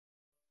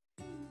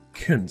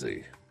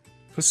Kenzie,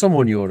 for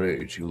someone your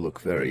age, you look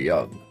very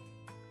young.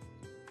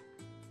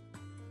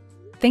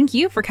 Thank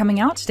you for coming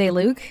out today,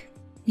 Luke.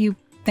 You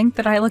think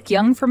that I look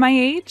young for my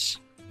age?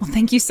 Well,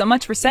 thank you so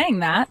much for saying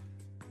that.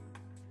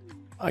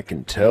 I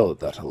can tell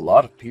that a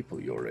lot of people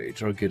your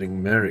age are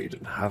getting married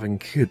and having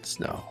kids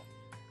now.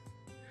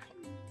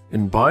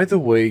 And by the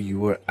way you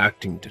were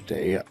acting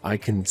today, I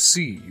can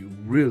see you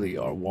really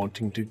are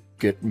wanting to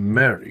get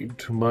married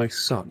to my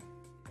son.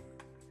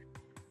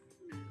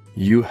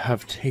 You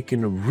have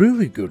taken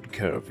really good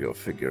care of your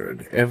figure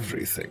and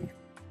everything,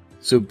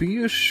 so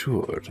be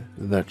assured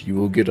that you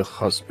will get a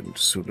husband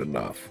soon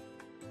enough.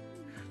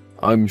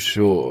 I'm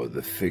sure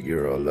the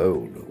figure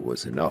alone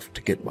was enough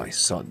to get my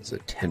son's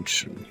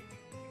attention.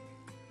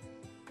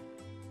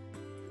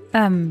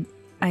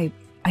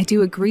 I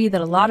do agree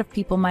that a lot of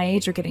people my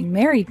age are getting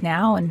married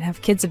now and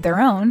have kids of their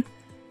own.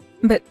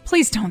 But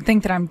please don't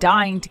think that I'm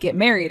dying to get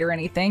married or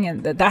anything,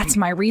 and that's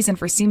my reason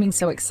for seeming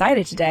so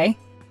excited today.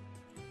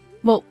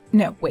 Well,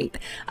 no, wait.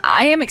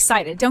 I am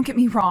excited, don't get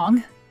me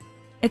wrong.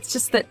 It's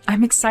just that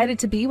I'm excited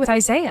to be with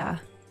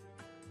Isaiah.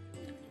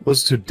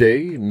 Was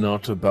today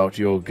not about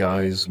your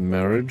guys'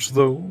 marriage,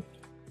 though?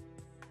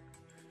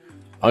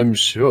 I'm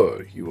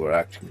sure you were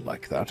acting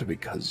like that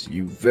because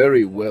you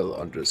very well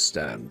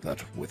understand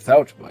that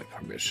without my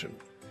permission,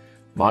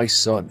 my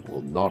son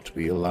will not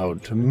be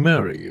allowed to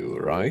marry you,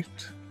 right?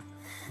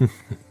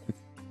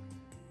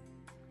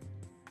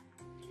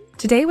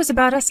 Today was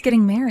about us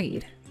getting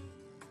married.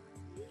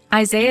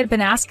 Isaiah had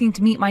been asking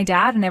to meet my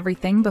dad and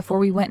everything before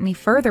we went any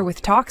further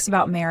with talks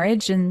about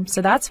marriage, and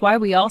so that's why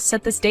we all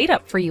set this date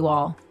up for you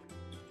all.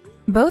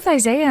 Both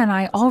Isaiah and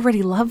I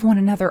already love one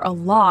another a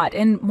lot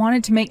and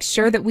wanted to make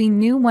sure that we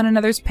knew one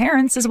another's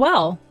parents as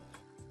well.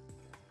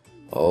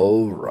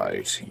 All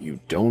right, you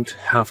don't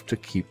have to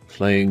keep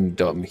playing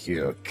dumb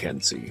here,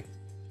 Kenzie.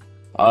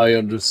 I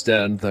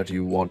understand that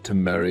you want to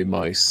marry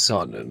my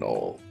son and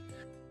all,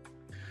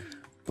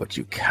 but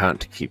you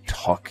can't keep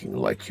talking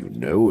like you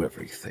know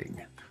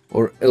everything,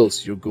 or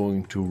else you're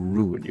going to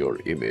ruin your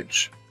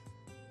image.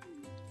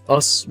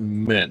 Us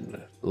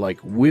men like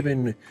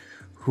women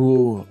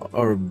who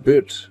are a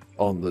bit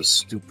on the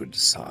stupid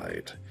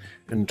side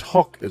and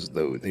talk as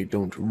though they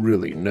don't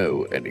really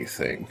know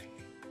anything.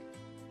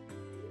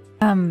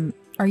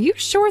 Are you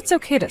sure it's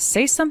okay to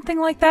say something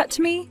like that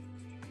to me?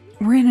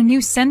 We're in a new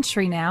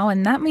century now,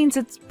 and that means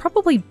it's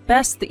probably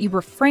best that you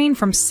refrain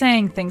from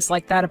saying things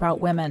like that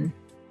about women.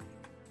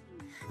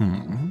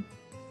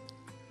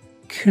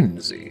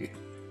 Kenzie,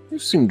 you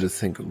seem to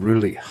think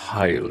really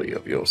highly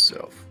of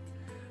yourself.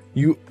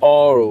 You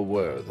are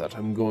aware that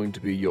I'm going to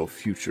be your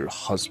future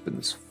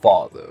husband's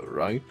father,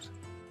 right?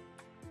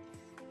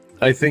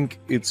 I think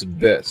it's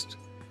best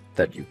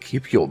that you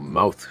keep your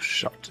mouth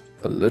shut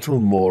a little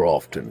more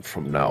often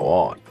from now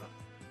on.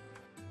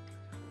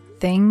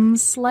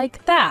 Things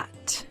like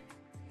that.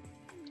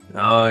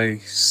 I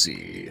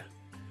see.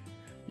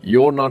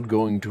 You're not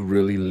going to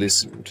really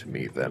listen to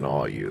me then,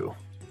 are you?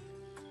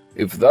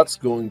 If that's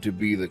going to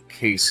be the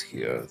case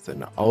here,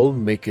 then I'll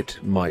make it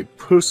my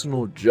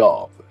personal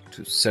job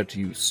to set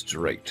you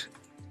straight.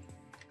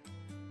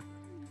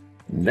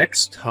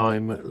 Next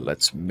time,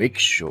 let's make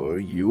sure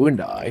you and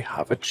I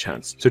have a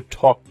chance to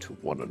talk to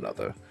one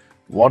another,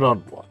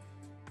 one-on-one.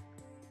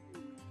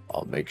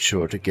 I'll make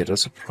sure to get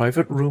us a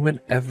private room and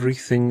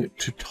everything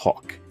to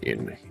talk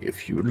in,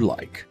 if you'd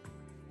like.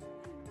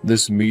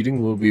 This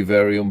meeting will be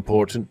very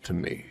important to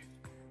me,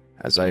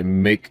 as I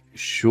make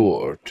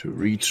sure to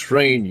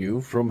retrain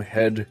you from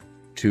head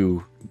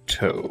to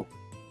toe.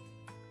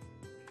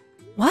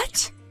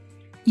 What?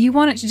 You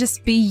want it to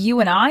just be you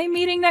and I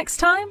meeting next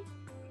time?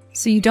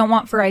 So you don't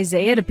want for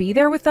Isaiah to be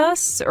there with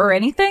us, or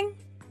anything?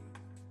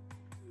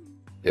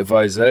 If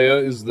Isaiah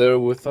is there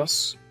with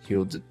us,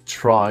 he'll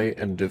try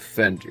and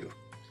defend you.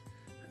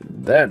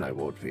 And then I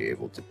won't be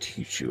able to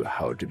teach you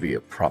how to be a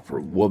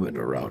proper woman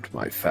around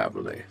my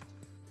family.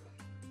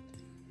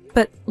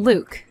 But,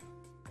 Luke...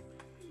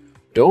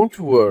 Don't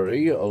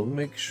worry, I'll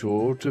make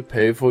sure to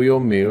pay for your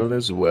meal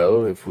as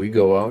well if we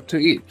go out to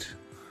eat.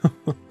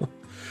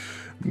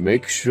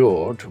 Make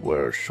sure to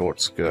wear a short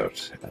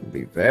skirt and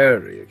be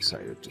very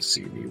excited to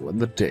see me when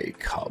the day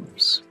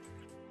comes.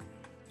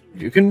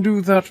 If you can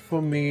do that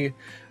for me,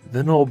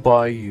 then I'll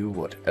buy you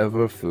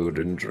whatever food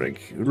and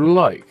drink you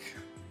like.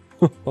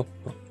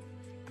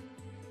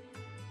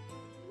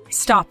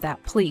 Stop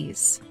that,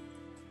 please.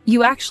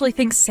 You actually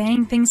think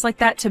saying things like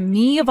that to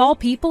me, of all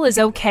people, is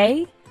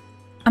okay?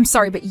 I'm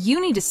sorry, but you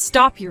need to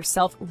stop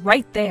yourself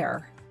right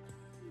there.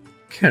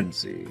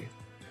 Kenzie,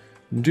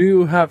 do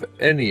you have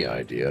any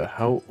idea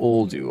how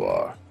old you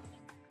are?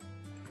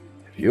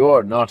 If you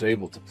are not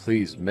able to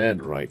please men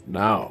right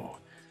now,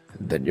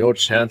 then your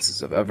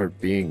chances of ever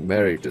being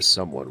married to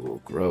someone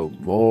will grow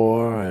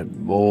more and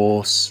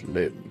more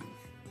slim.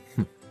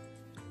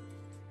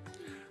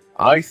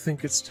 I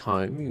think it's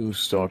time you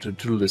started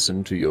to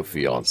listen to your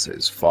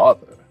fiancé's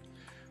father,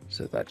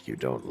 so that you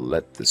don't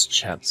let this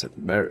chance at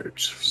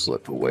marriage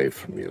slip away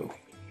from you.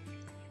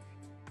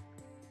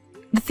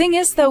 The thing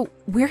is, though,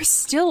 we're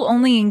still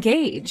only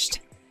engaged.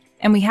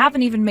 And we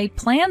haven't even made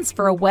plans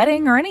for a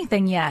wedding or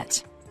anything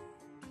yet.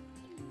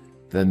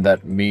 Then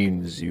that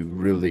means you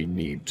really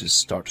need to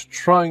start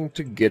trying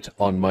to get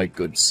on my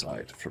good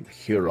side from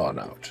here on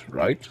out,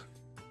 right?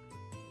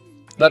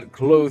 That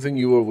clothing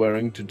you were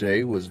wearing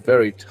today was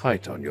very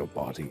tight on your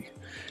body,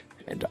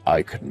 and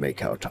I could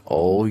make out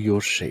all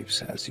your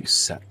shapes as you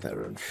sat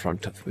there in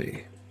front of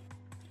me.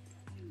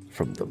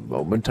 From the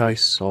moment I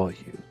saw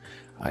you,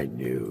 I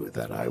knew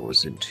that I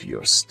was into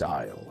your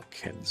style,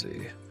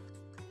 Kenzie.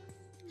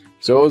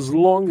 So as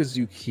long as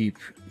you keep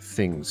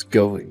things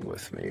going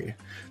with me,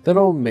 then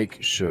I'll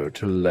make sure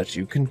to let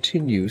you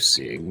continue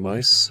seeing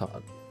my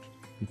son.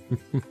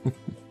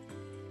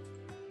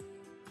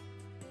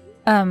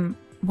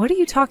 What are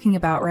you talking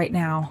about right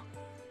now?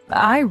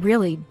 I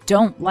really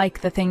don't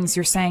like the things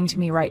you're saying to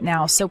me right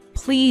now, so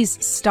please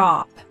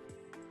stop.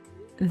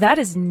 That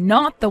is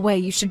not the way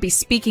you should be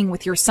speaking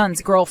with your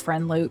son's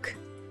girlfriend, Luke.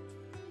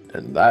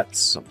 And that's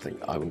something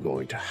I'm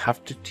going to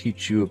have to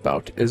teach you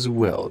about as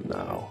well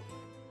now.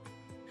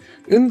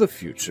 In the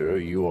future,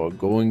 you are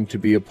going to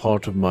be a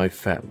part of my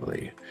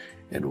family,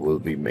 and will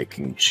be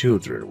making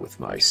children with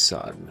my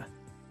son.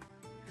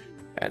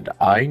 And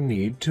I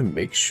need to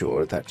make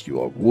sure that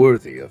you are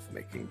worthy of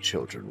making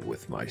children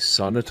with my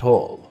son at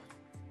all.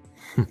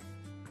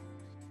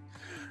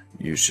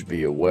 You should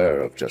be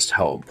aware of just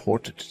how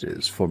important it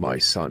is for my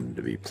son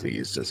to be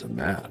pleased as a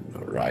man,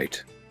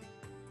 right?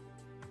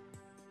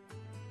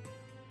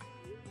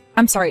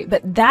 I'm sorry,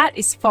 but that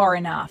is far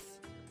enough.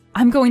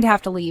 I'm going to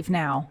have to leave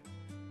now.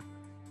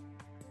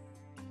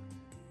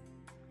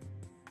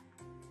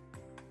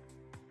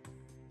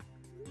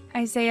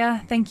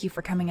 Isaiah, thank you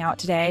for coming out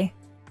today.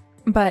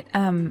 But,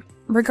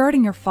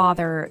 regarding your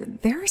father,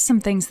 there are some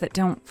things that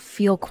don't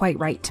feel quite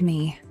right to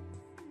me.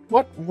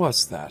 What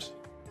was that?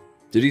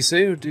 Did he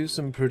say or do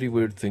some pretty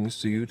weird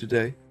things to you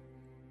today?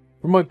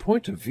 From my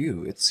point of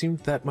view, it seemed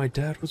that my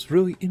dad was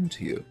really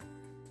into you.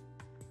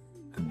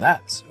 And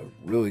that's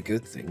a really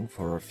good thing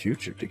for our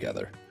future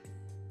together.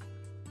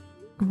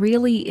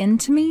 Really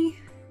into me?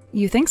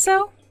 You think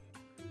so?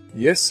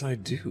 Yes, I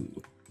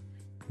do.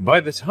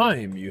 By the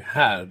time you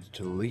had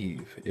to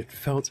leave, it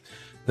felt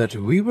that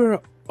we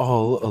were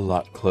all a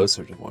lot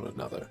closer to one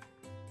another.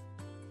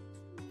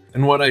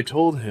 And when I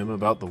told him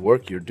about the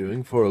work you're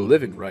doing for a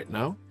living right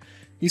now,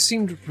 he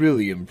seemed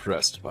really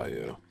impressed by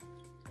you.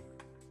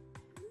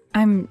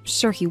 I'm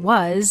sure he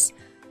was,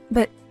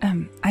 but,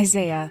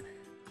 Isaiah,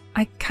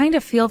 I kind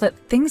of feel that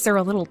things are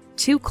a little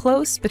too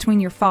close between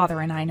your father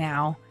and I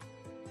now.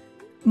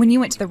 When you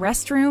went to the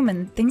restroom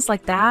and things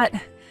like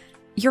that,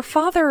 your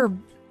father,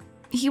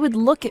 he would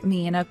look at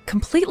me in a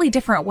completely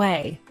different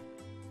way.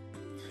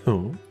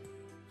 Oh?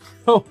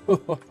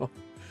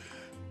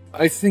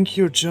 I think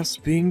you're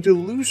just being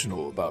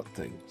delusional about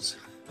things.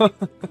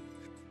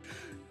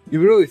 You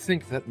really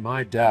think that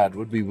my dad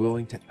would be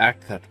willing to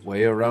act that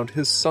way around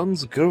his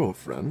son's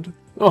girlfriend?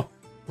 Oh.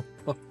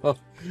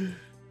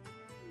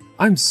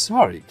 I'm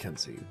sorry,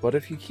 Kenzie, but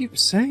if you keep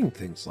saying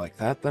things like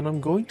that, then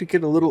I'm going to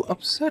get a little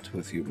upset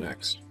with you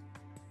next.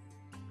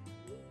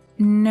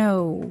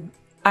 No,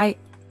 I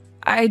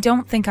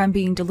don't think I'm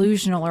being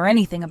delusional or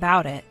anything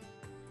about it.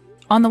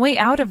 On the way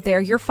out of there,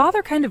 your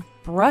father kind of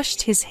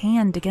brushed his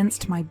hand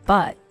against my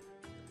butt.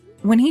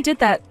 When he did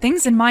that,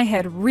 things in my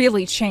head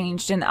really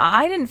changed, and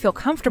I didn't feel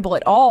comfortable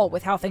at all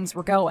with how things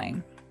were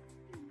going.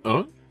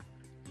 Huh?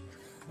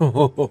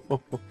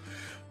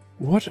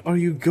 What are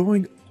you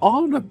going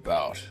on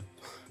about?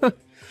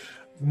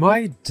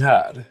 My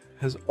dad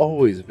has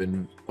always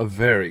been a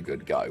very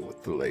good guy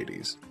with the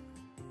ladies.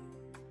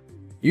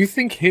 You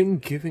think him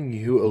giving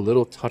you a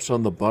little touch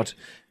on the butt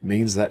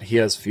means that he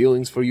has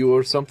feelings for you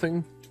or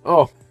something?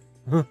 Oh.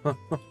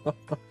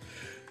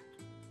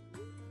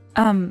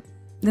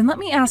 Then let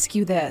me ask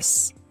you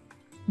this.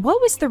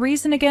 What was the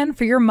reason again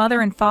for your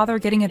mother and father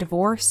getting a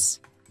divorce?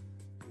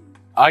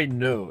 I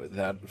know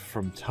that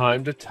from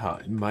time to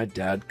time my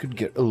dad could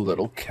get a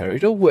little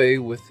carried away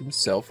with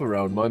himself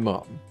around my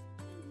mom.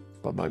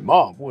 But my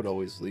mom would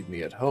always leave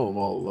me at home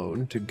all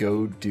alone to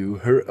go do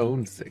her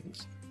own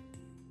things.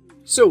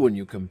 So when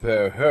you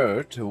compare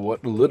her to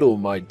what little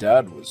my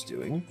dad was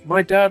doing,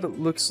 my dad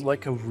looks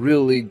like a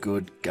really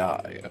good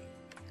guy.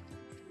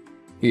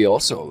 He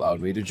also allowed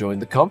me to join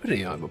the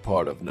company I'm a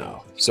part of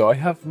now, so I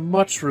have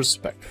much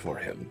respect for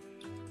him.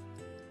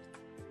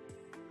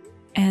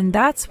 And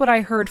that's what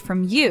I heard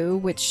from you,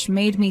 which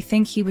made me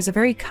think he was a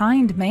very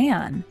kind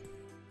man.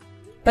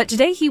 But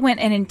today he went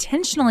and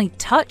intentionally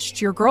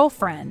touched your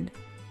girlfriend.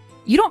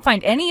 You don't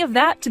find any of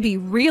that to be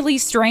really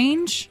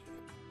strange?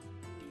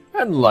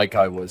 And like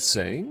I was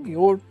saying,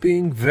 you're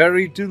being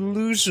very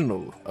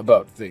delusional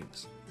about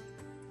things.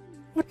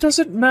 What does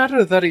it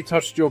matter that he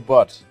touched your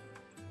butt?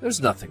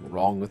 There's nothing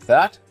wrong with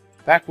that.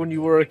 Back when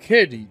you were a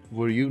kid,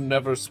 were you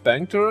never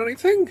spanked or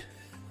anything?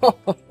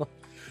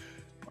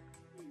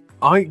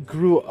 I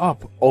grew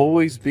up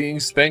always being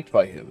spanked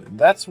by him, and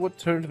that's what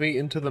turned me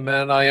into the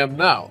man I am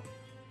now.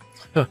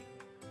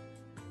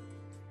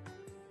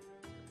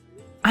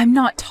 I'm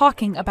not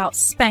talking about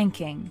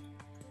spanking.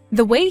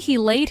 The way he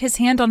laid his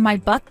hand on my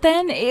butt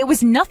then, it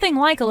was nothing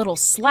like a little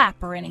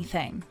slap or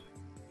anything.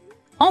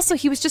 Also,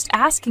 he was just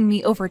asking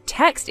me over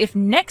text if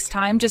next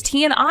time just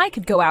he and I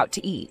could go out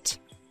to eat.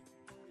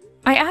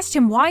 I asked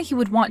him why he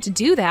would want to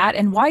do that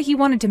and why he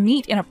wanted to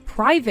meet in a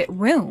private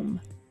room.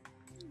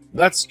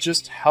 That's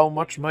just how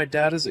much my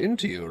dad is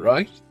into you,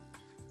 right?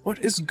 What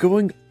is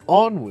going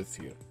on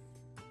with you?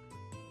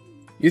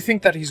 You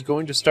think that he's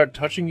going to start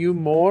touching you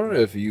more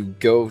if you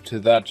go to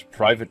that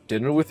private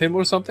dinner with him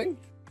or something?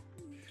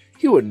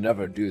 He would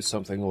never do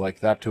something like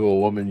that to a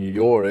woman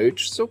your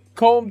age, so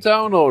calm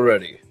down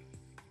already.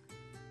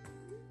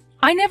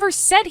 I never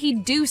said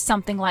he'd do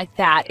something like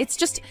that. It's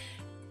just,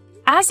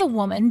 as a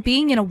woman,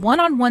 being in a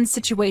one-on-one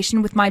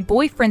situation with my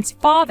boyfriend's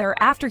father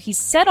after he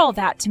said all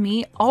that to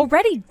me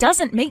already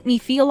doesn't make me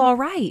feel all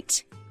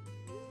right.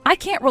 I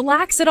can't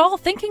relax at all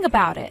thinking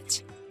about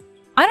it.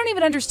 I don't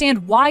even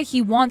understand why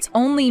he wants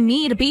only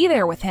me to be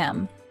there with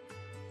him.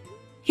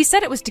 He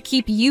said it was to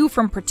keep you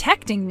from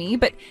protecting me,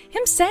 but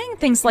him saying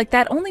things like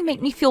that only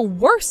make me feel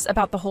worse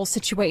about the whole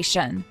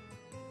situation.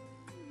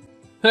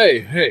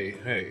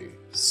 Hey.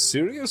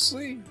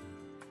 Seriously?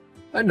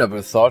 I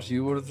never thought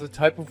you were the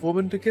type of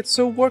woman to get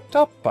so worked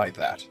up by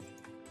that.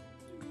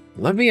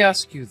 Let me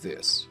ask you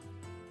this.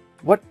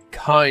 What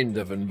kind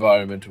of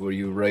environment were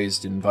you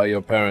raised in by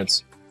your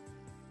parents?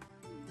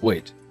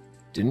 Wait,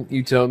 didn't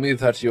you tell me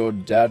that your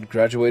dad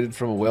graduated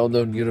from a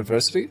well-known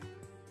university?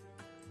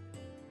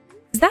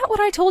 Is that what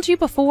I told you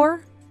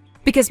before?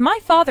 Because my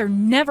father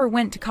never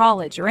went to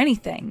college or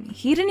anything.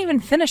 He didn't even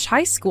finish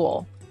high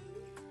school.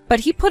 But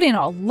he put in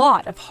a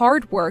lot of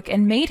hard work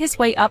and made his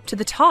way up to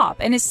the top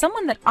and is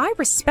someone that I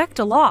respect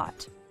a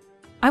lot.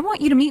 I want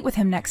you to meet with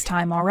him next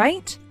time, all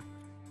right?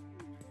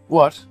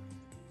 What?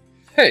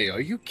 Hey,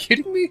 are you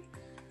kidding me?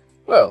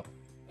 Well,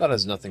 that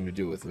has nothing to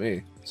do with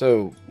me,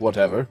 so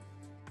whatever.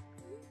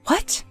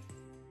 What?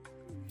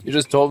 You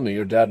just told me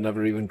your dad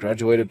never even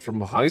graduated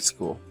from high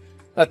school.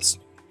 That's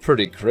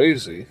pretty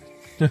crazy.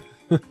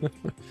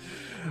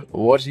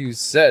 What you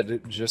said,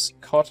 it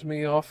just caught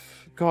me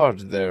off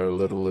guard there a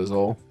little is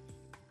all.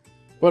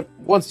 But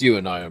once you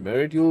and I are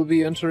married, you will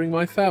be entering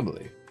my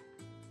family.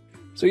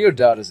 So your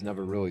dad is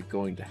never really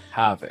going to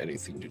have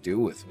anything to do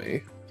with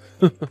me.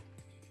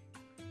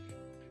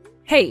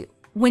 Hey,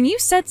 when you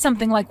said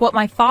something like what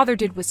my father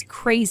did was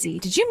crazy,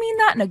 did you mean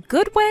that in a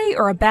good way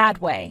or a bad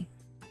way?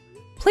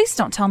 Please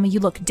don't tell me you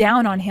look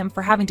down on him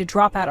for having to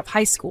drop out of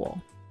high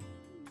school.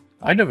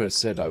 I never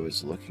said I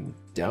was looking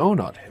down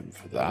on him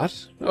for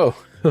that. Oh.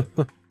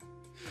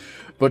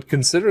 But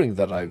considering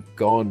that I've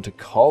gone to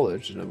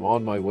college and am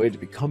on my way to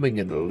becoming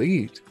an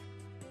elite,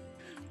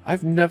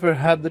 I've never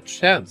had the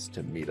chance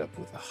to meet up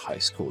with a high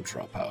school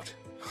dropout.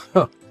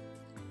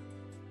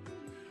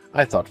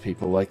 I thought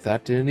people like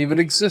that didn't even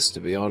exist, to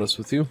be honest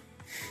with you.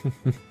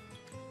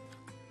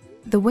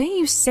 The way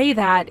you say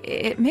that,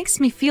 it makes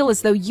me feel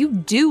as though you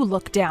do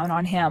look down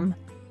on him.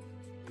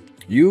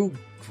 You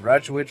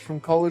graduate from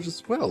college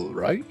as well,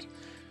 right?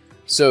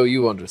 So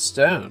you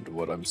understand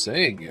what I'm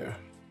saying here.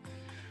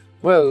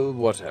 Well,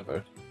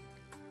 whatever.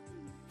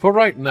 For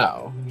right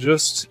now,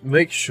 just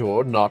make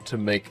sure not to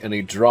make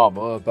any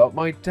drama about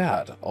my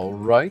dad,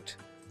 alright?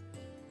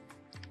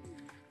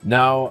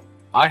 Now,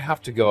 I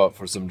have to go out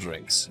for some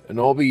drinks, and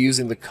I'll be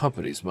using the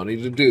company's money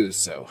to do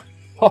so.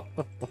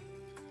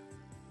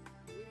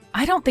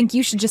 I don't think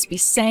you should just be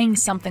saying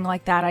something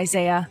like that,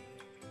 Isaiah.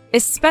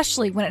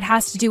 Especially when it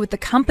has to do with the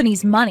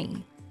company's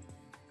money.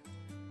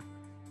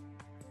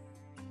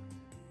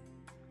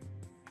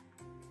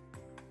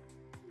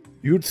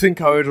 You'd think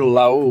I would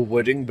allow a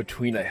wedding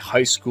between a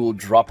high school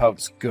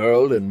dropout's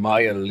girl and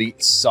my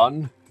elite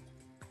son?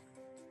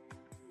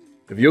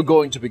 If you're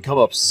going to become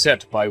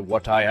upset by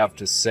what I have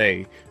to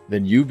say,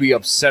 then you be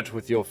upset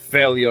with your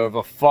failure of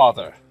a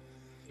father.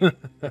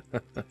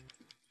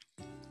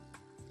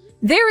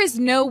 There is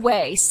no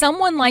way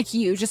someone like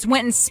you just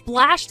went and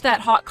splashed that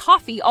hot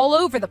coffee all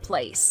over the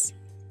place.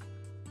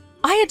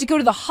 I had to go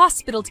to the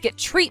hospital to get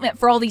treatment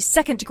for all these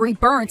second-degree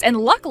burns, and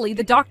luckily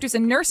the doctors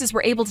and nurses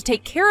were able to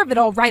take care of it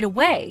all right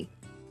away.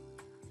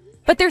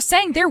 But they're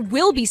saying there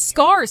will be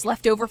scars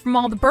left over from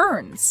all the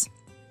burns.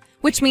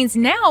 Which means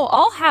now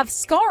I'll have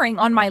scarring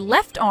on my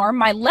left arm,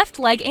 my left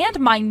leg, and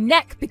my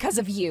neck because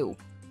of you.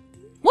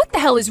 What the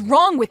hell is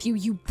wrong with you,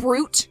 you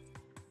brute?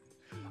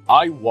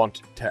 I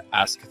want to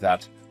ask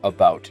that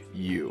about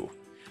you.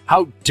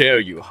 How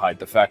dare you hide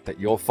the fact that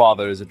your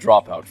father is a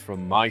dropout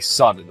from my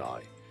son and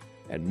I,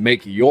 and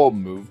make your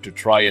move to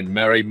try and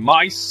marry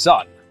my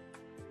son?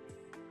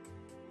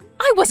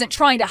 I wasn't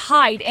trying to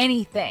hide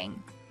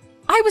anything.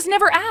 I was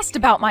never asked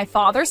about my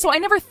father, so I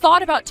never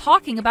thought about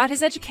talking about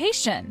his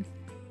education.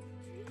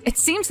 It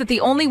seems that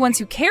the only ones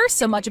who care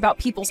so much about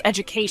people's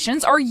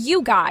educations are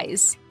you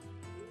guys.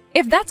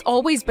 If that's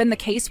always been the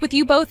case with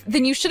you both,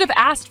 then you should have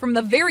asked from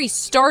the very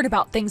start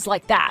about things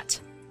like that.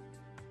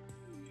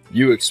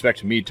 You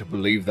expect me to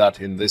believe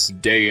that in this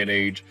day and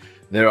age,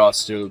 there are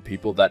still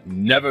people that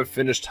never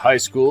finished high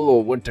school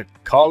or went to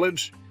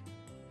college?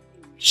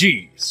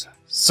 Jeez,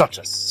 such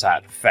a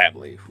sad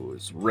family who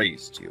has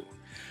raised you.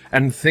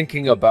 and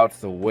thinking about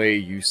the way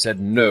you said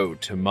no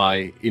to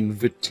my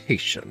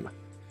invitation.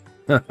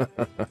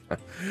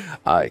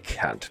 I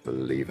can't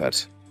believe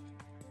it.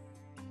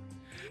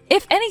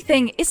 If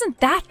anything, isn't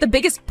that the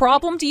biggest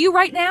problem to you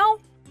right now?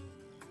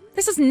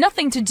 This has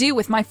nothing to do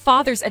with my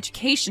father's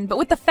education, but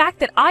with the fact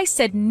that I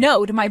said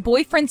no to my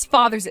boyfriend's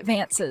father's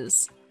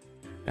advances.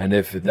 And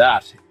if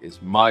that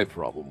is my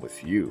problem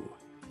with you,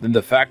 then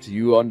the fact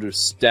you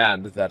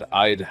understand that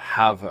I'd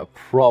have a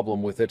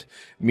problem with it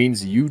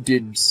means you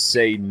did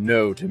say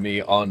no to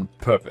me on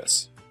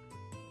purpose.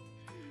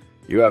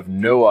 You have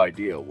no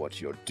idea what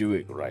you're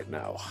doing right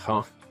now,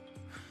 huh?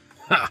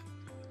 Ha!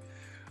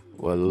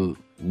 Well,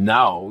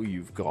 now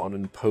you've gone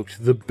and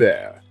poked the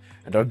bear,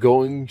 and are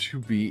going to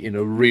be in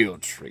a real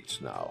treat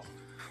now.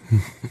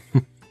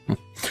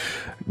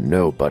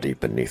 Nobody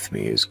beneath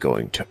me is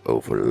going to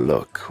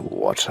overlook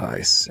what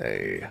I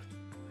say.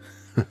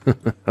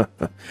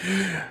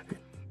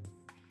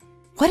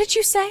 What did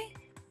you say?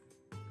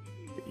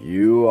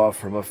 You are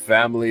from a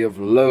family of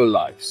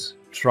lowlifes,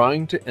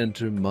 trying to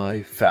enter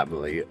my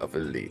family of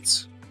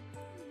elites.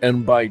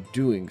 And by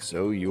doing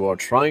so, you are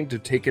trying to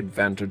take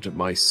advantage of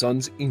my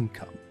son's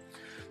income,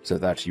 so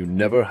that you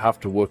never have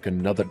to work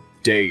another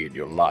day in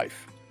your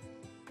life.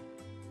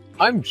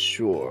 I'm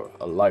sure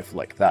a life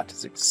like that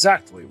is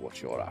exactly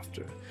what you're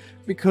after,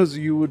 because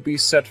you would be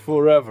set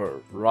forever,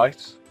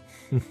 right?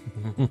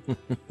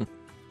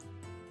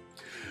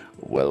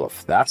 Well,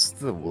 if that's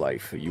the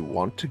life you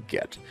want to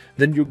get,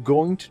 then you're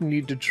going to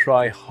need to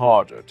try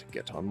harder to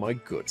get on my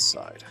good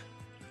side.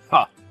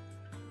 Ha!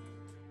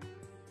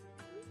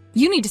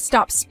 You need to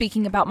stop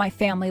speaking about my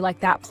family like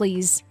that,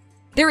 please.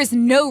 There is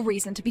no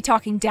reason to be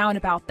talking down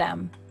about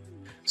them.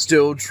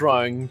 Still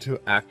trying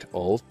to act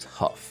all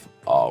tough,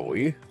 are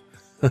we?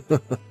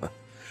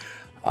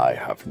 I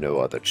have no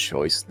other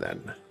choice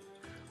then.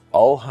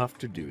 I'll have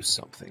to do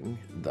something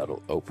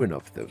that'll open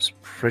up those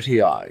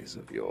pretty eyes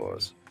of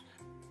yours.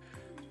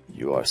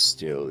 You are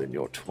still in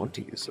your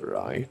 20s,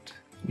 right?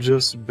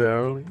 Just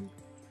barely?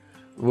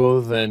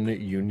 Well, then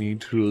you need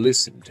to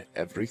listen to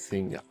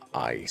everything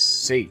I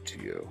say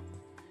to you.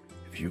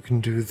 If you can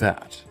do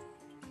that,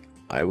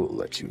 I will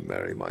let you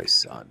marry my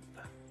son.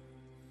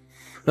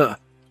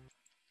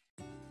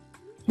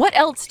 What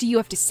else do you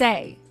have to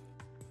say?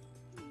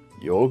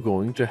 You're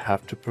going to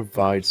have to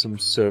provide some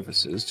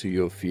services to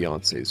your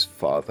fiancé's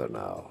father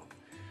now.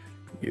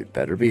 You'd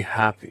better be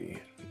happy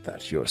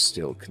that you're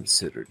still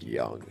considered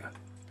young.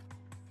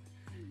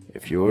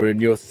 If you're in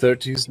your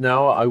 30s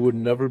now, I would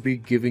never be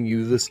giving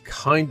you this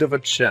kind of a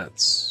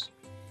chance.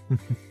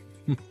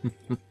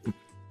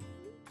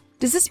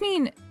 Does this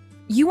mean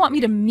you want me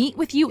to meet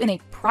with you in a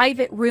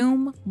private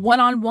room,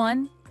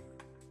 one-on-one?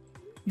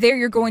 There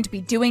you're going to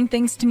be doing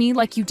things to me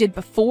like you did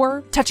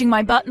before, touching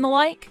my butt and the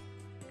like?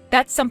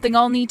 That's something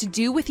I'll need to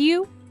do with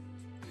you?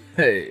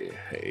 Hey.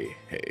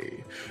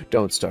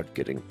 Don't start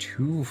getting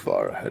too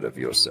far ahead of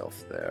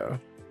yourself there.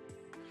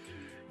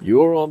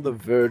 You're on the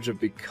verge of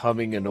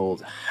becoming an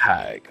old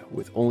hag,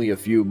 with only a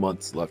few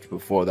months left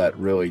before that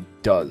really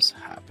does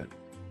happen.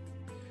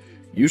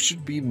 You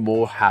should be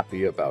more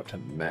happy about a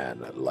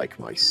man like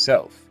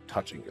myself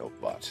touching your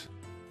butt.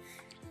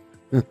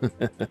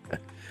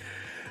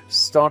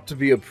 Start to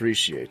be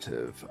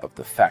appreciative of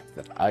the fact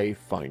that I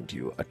find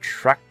you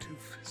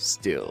attractive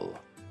still.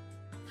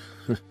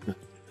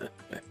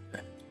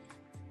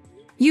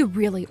 You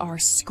really are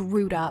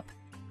screwed up.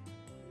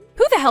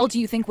 Who the hell do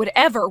you think would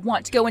ever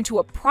want to go into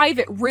a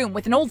private room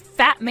with an old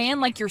fat man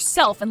like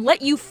yourself and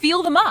let you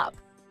feel them up?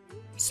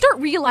 Start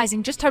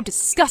realizing just how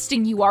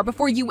disgusting you are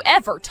before you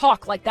ever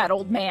talk like that,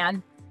 old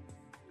man.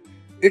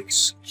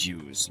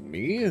 Excuse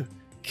me?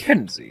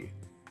 Kenzie,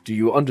 do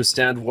you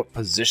understand what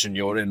position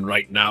you're in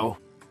right now?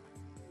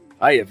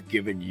 I have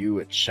given you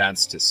a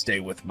chance to stay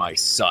with my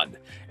son,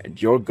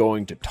 and you're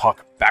going to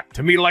talk back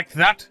to me like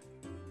that?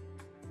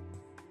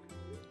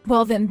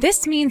 Well, then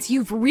this means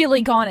you've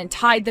really gone and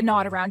tied the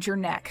knot around your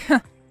neck.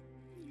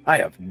 I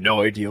have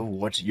no idea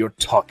what you're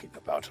talking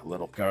about,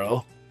 little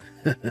girl.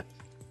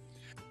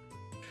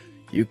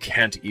 You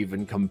can't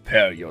even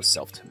compare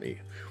yourself to me,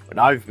 when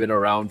I've been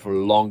around for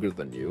longer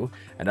than you,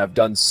 and have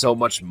done so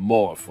much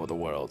more for the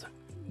world.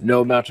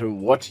 No matter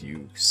what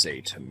you say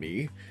to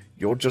me,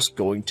 you're just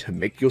going to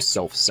make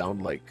yourself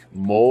sound like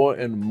more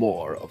and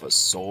more of a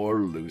sore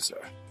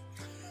loser.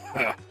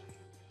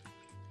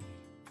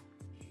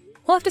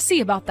 We'll have to see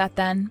about that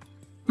then.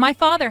 My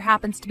father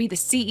happens to be the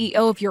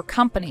CEO of your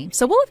company,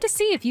 so we'll have to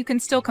see if you can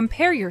still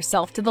compare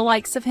yourself to the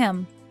likes of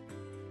him.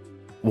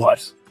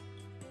 What?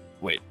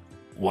 Wait,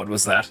 what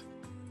was that?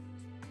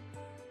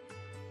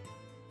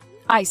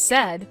 I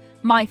said,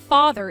 my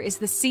father is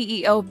the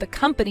CEO of the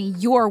company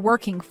you're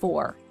working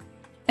for.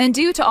 And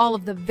due to all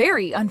of the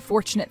very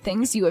unfortunate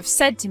things you have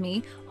said to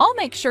me, I'll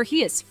make sure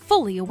he is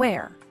fully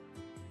aware.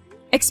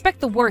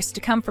 Expect the worst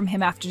to come from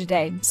him after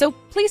today, so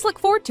please look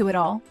forward to it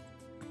all.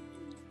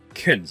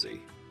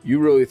 Kenzie, you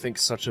really think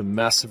such a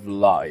massive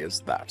lie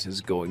as that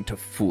is going to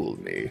fool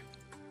me?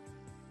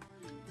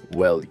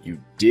 Well, you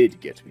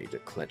did get me to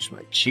clench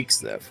my cheeks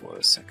there for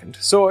a second,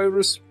 so I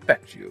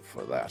respect you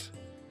for that.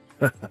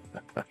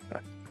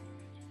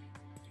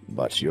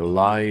 But your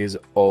lie is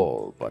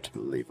all but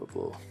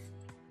believable.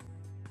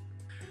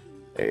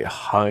 A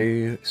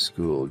high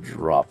school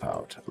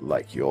dropout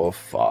like your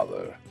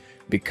father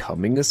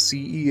becoming a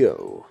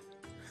CEO.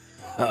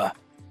 Ha!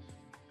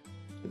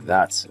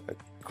 That's a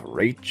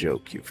great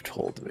joke you've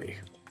told me.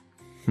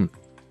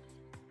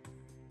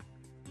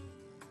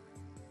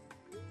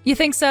 You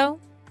think so?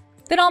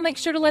 Then I'll make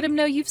sure to let him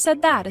know you've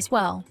said that as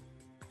well.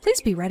 Please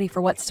be ready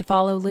for what's to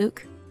follow,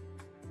 Luke.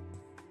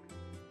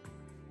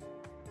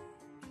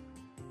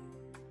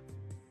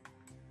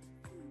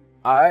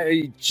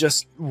 I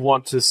just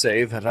want to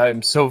say that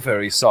I'm so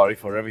very sorry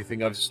for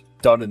everything I've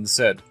done and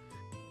said.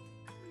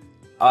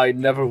 I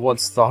never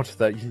once thought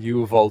that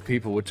you of all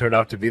people would turn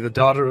out to be the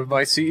daughter of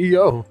my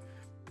CEO.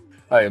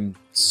 I am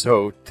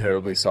so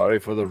terribly sorry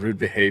for the rude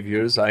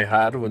behaviors I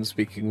had when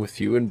speaking with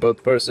you in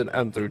both person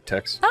and through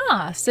text.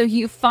 Ah, so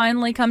you've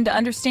finally come to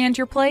understand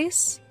your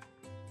place?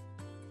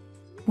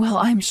 Well,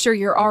 I'm sure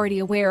you're already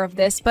aware of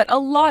this, but a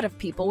lot of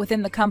people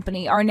within the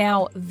company are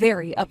now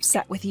very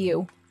upset with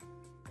you.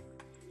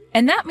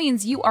 And that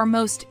means you are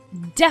most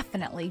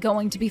definitely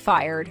going to be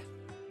fired.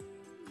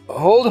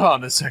 Hold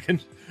on a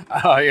second.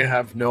 I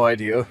have no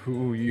idea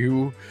who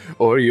you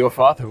or your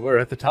father were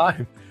at the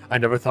time. I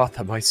never thought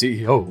that my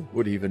CEO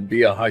would even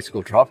be a high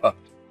school dropout.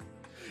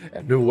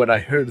 And when I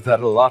heard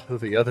that a lot of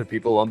the other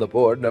people on the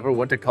board never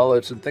went to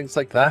college and things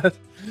like that,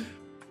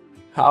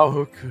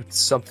 how could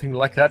something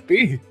like that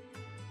be?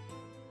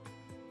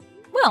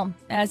 Well,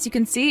 as you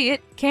can see,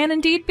 it can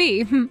indeed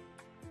be.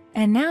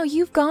 And now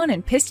you've gone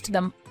and pissed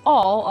them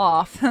all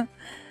off.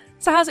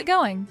 So how's it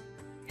going?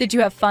 Did you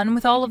have fun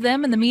with all of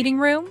them in the meeting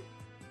room?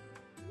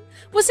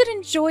 Was it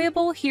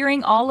enjoyable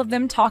hearing all of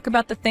them talk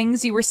about the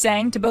things you were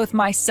saying to both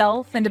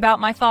myself and about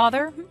my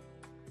father?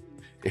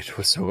 It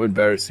was so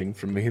embarrassing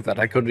for me that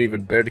I couldn't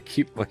even bear to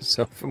keep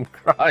myself from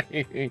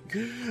crying.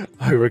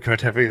 I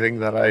regret everything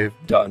that I have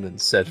done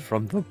and said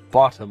from the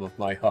bottom of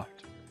my heart.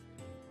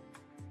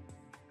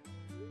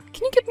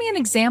 Can you give me an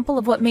example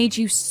of what made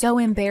you so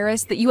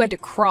embarrassed that you had to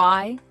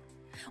cry?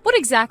 What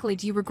exactly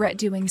do you regret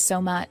doing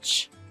so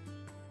much?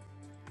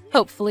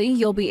 Hopefully,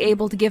 you'll be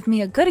able to give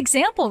me a good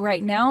example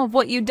right now of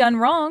what you've done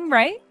wrong,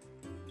 right?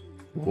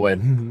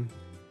 When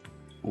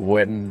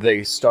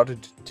they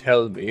started to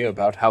tell me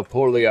about how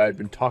poorly I had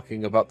been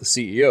talking about the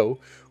CEO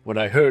when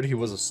I heard he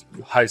was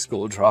a high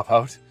school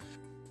dropout,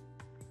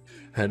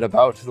 and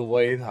about the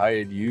way I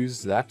had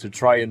used that to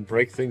try and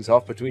break things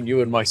off between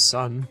you and my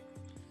son.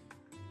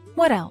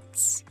 What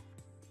else?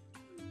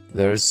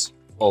 There's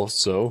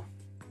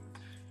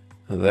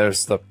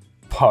the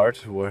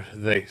part where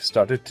they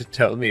started to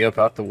tell me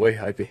about the way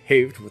I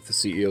behaved with the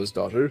CEO's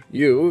daughter,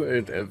 you,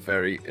 in a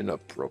very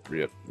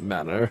inappropriate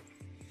manner.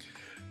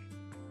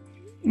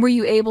 Were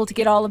you able to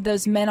get all of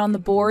those men on the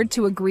board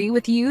to agree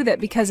with you that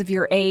because of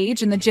your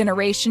age and the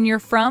generation you're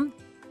from,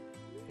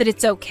 that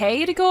it's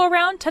okay to go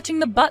around touching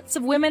the butts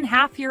of women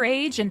half your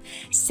age and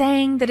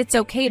saying that it's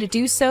okay to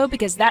do so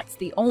because that's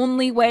the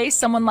only way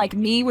someone like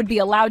me would be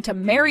allowed to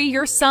marry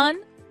your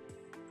son?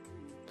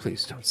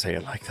 Please don't say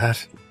it like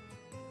that.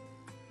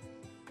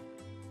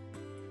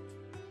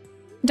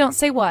 Don't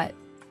say what?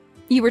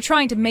 You were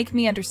trying to make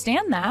me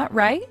understand that,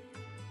 right?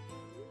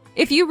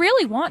 If you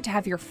really want to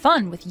have your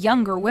fun with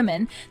younger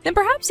women, then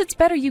perhaps it's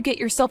better you get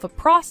yourself a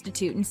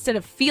prostitute instead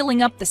of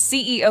feeling up the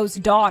CEO's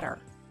daughter.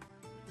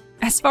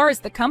 As far as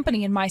the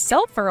company and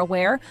myself are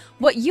aware,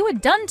 what you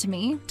had done to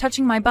me,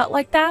 touching my butt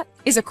like that,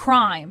 is a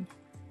crime.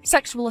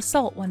 Sexual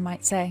assault, one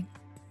might say.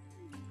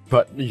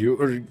 But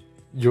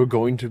you're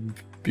going to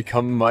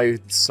become my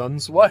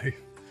son's wife.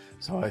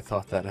 So I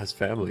thought that as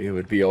family it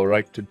would be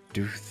alright to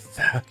do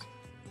that.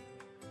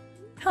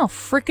 How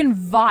frickin'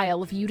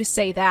 vile of you to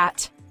say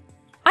that.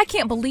 I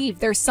can't believe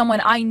there's someone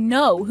I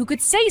know who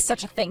could say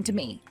such a thing to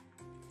me.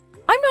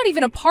 I'm not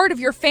even a part of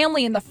your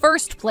family in the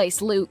first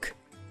place, Luke.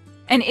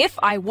 And if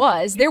I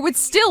was, there would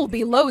still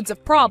be loads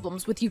of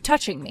problems with you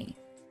touching me.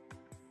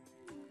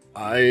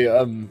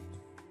 I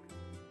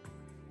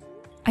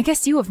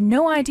guess you have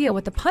no idea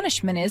what the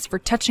punishment is for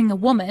touching a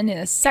woman in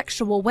a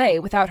sexual way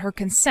without her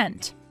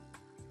consent.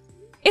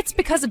 It's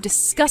because of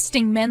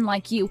disgusting men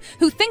like you,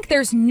 who think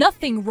there's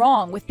nothing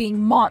wrong with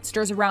being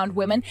monsters around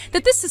women,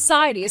 that this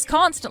society is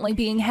constantly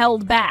being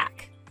held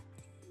back.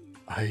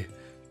 I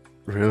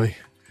really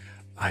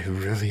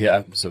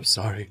am so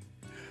sorry.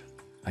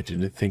 I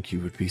didn't think you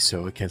would be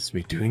so against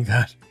me doing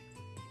that.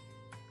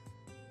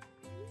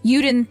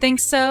 You didn't think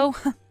so?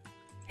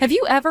 Have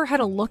you ever had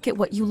a look at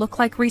what you look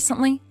like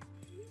recently?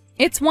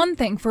 It's one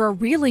thing for a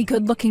really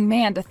good-looking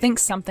man to think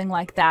something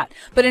like that,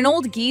 but an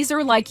old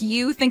geezer like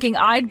you thinking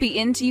I'd be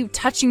into you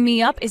touching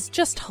me up is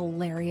just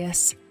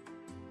hilarious.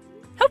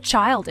 How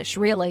childish,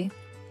 really.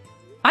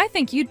 I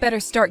think you'd better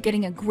start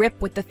getting a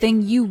grip with the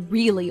thing you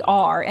really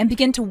are and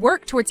begin to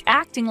work towards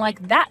acting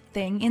like that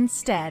thing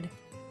instead.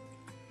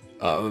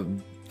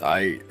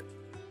 I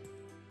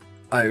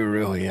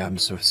really am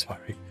so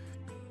sorry.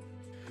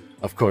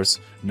 Of course,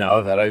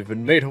 now that I've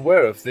been made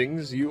aware of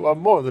things, you are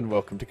more than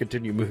welcome to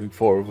continue moving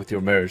forward with your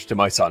marriage to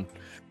my son.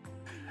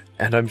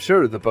 and I'm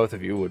sure the both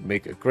of you would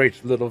make a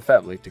great little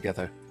family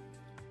together.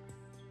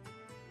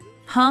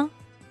 Huh?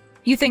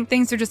 You think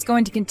things are just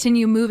going to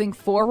continue moving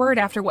forward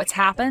after what's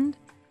happened?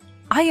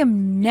 I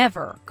am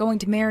never going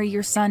to marry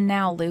your son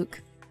now,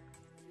 Luke.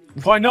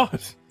 Why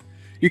not?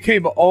 You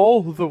came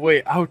all the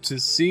way out to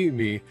see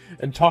me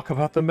and talk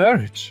about the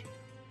marriage.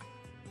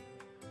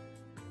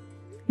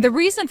 The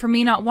reason for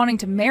me not wanting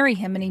to marry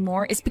him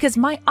anymore is because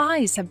my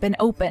eyes have been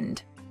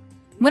opened.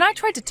 When I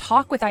tried to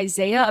talk with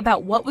Isaiah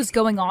about what was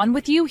going on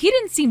with you, he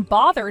didn't seem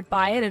bothered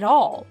by it at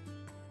all.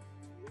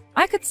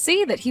 I could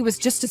see that he was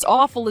just as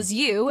awful as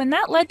you, and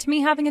that led to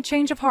me having a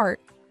change of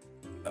heart.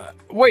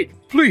 Wait,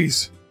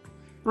 please.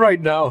 Right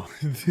now,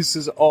 this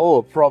is all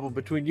a problem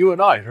between you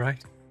and I,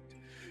 right?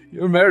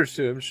 Your marriage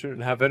to him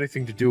shouldn't have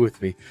anything to do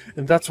with me,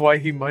 and that's why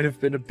he might have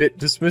been a bit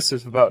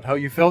dismissive about how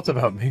you felt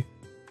about me.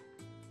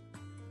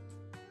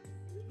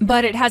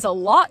 But it has a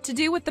lot to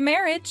do with the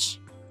marriage.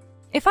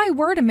 If I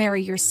were to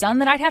marry your son,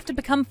 then I'd have to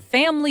become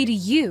family to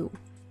you.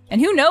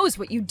 And who knows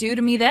what you'd do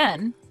to me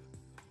then?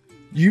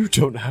 You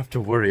don't have to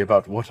worry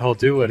about what I'll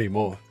do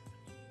anymore.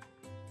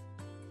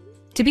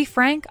 To be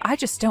frank, I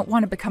just don't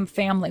want to become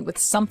family with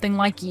something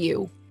like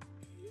you.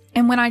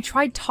 And when I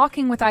tried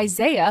talking with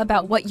Isaiah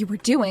about what you were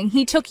doing,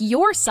 he took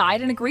your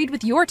side and agreed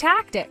with your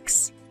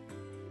tactics.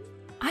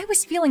 I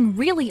was feeling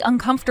really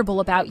uncomfortable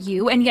about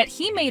you, and yet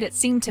he made it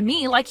seem to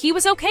me like he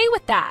was okay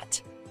with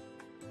that.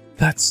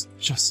 That's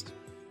just...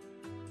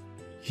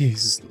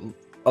 He's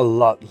a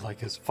lot like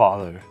his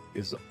father,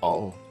 is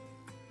all.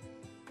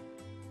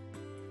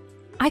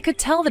 I could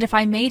tell that if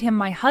I made him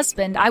my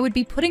husband, I would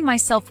be putting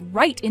myself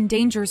right in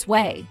danger's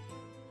way.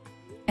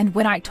 And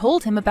when I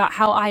told him about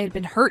how I had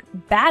been hurt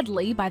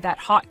badly by that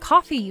hot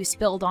coffee you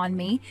spilled on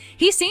me,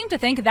 he seemed to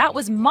think that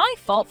was my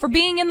fault for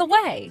being in the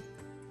way.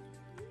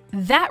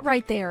 That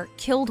right there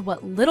killed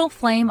what little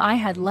flame I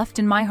had left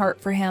in my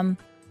heart for him.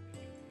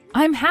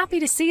 I'm happy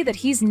to see that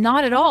he's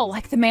not at all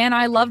like the man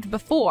I loved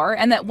before,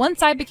 and that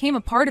once I became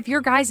a part of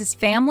your guys'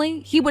 family,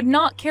 he would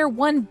not care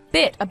one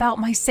bit about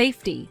my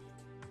safety.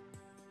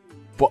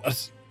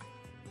 But...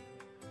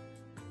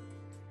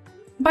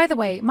 By the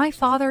way, my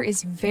father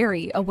is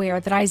very aware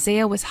that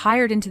Isaiah was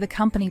hired into the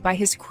company by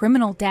his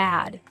criminal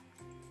dad.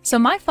 So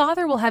my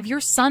father will have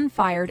your son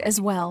fired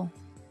as well.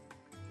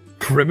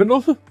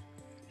 Criminal?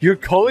 You're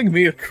calling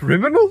me a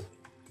criminal?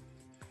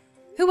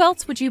 Who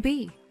else would you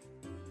be?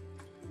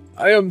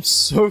 I am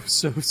so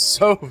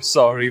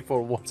sorry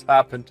for what's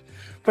happened.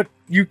 But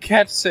you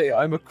can't say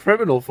I'm a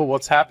criminal for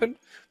what's happened.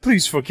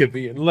 Please forgive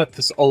me and let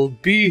this all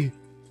be.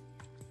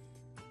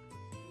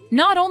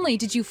 Not only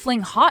did you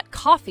fling hot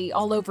coffee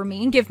all over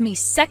me and give me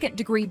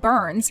second-degree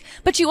burns,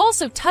 but you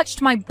also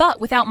touched my butt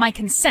without my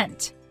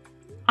consent.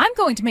 I'm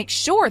going to make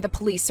sure the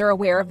police are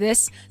aware of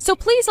this, so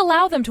please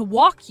allow them to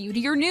walk you to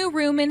your new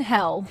room in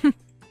hell.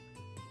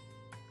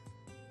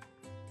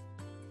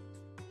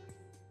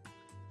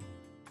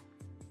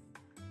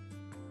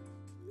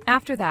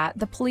 After that,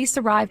 the police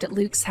arrived at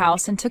Luke's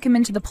house and took him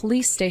into the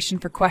police station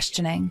for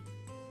questioning.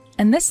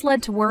 And this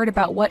led to word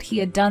about what he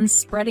had done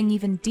spreading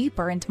even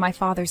deeper into my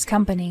father's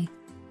company.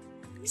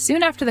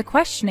 Soon after the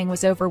questioning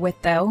was over with,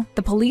 though,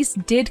 the police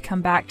did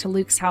come back to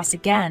Luke's house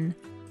again.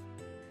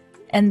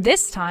 And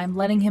this time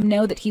letting him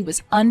know that he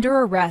was under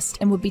arrest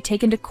and would be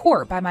taken to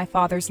court by my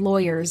father's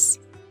lawyers.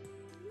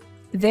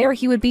 There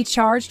he would be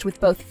charged with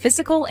both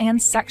physical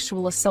and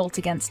sexual assault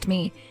against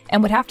me,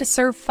 and would have to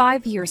serve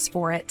 5 years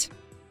for it.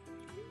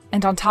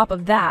 And on top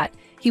of that,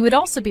 he would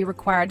also be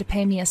required to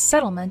pay me a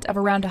settlement of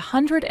around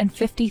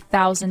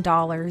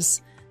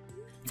 $150,000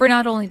 for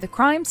not only the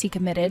crimes he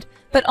committed,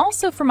 but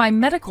also for my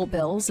medical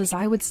bills, as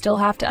I would still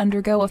have to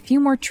undergo a few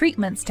more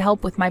treatments to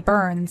help with my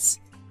burns.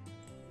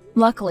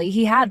 Luckily,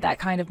 he had that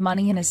kind of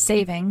money in his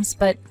savings,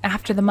 but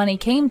after the money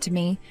came to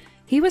me,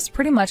 he was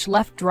pretty much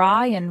left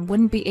dry and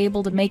wouldn't be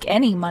able to make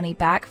any money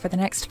back for the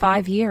next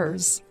 5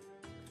 years.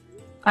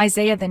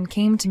 Isaiah then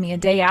came to me a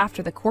day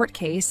after the court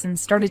case and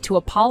started to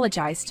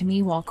apologize to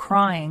me while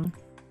crying.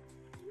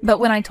 But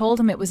when I told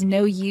him it was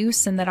no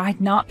use and that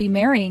I'd not be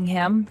marrying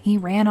him, he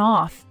ran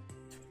off.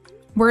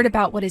 Word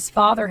about what his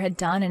father had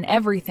done and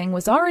everything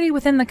was already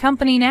within the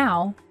company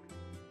now.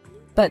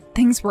 But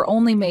things were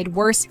only made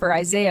worse for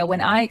Isaiah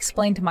when I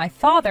explained to my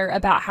father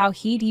about how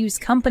he'd use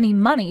company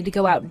money to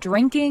go out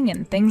drinking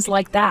and things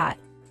like that.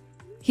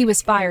 He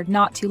was fired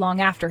not too long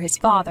after his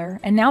father,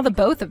 and now the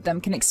both of them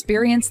can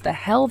experience the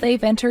hell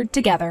they've entered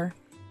together.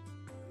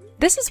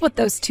 This is what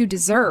those two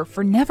deserve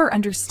for never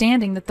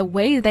understanding that the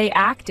way they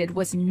acted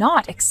was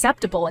not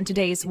acceptable in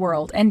today's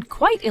world, and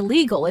quite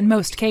illegal in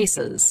most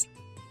cases.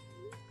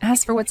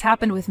 As for what's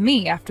happened with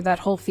me after that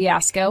whole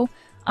fiasco,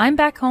 I'm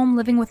back home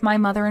living with my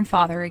mother and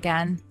father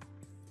again.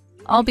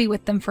 I'll be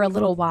with them for a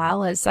little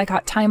while, as I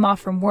got time off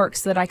from work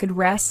so that I could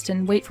rest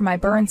and wait for my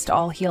burns to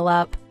all heal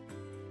up.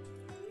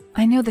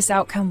 I know this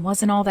outcome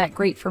wasn't all that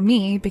great for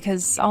me,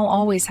 because I'll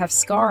always have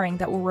scarring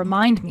that will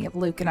remind me of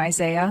Luke and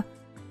Isaiah.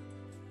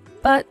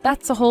 But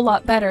that's a whole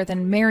lot better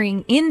than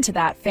marrying into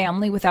that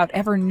family without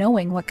ever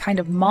knowing what kind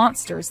of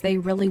monsters they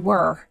really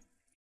were.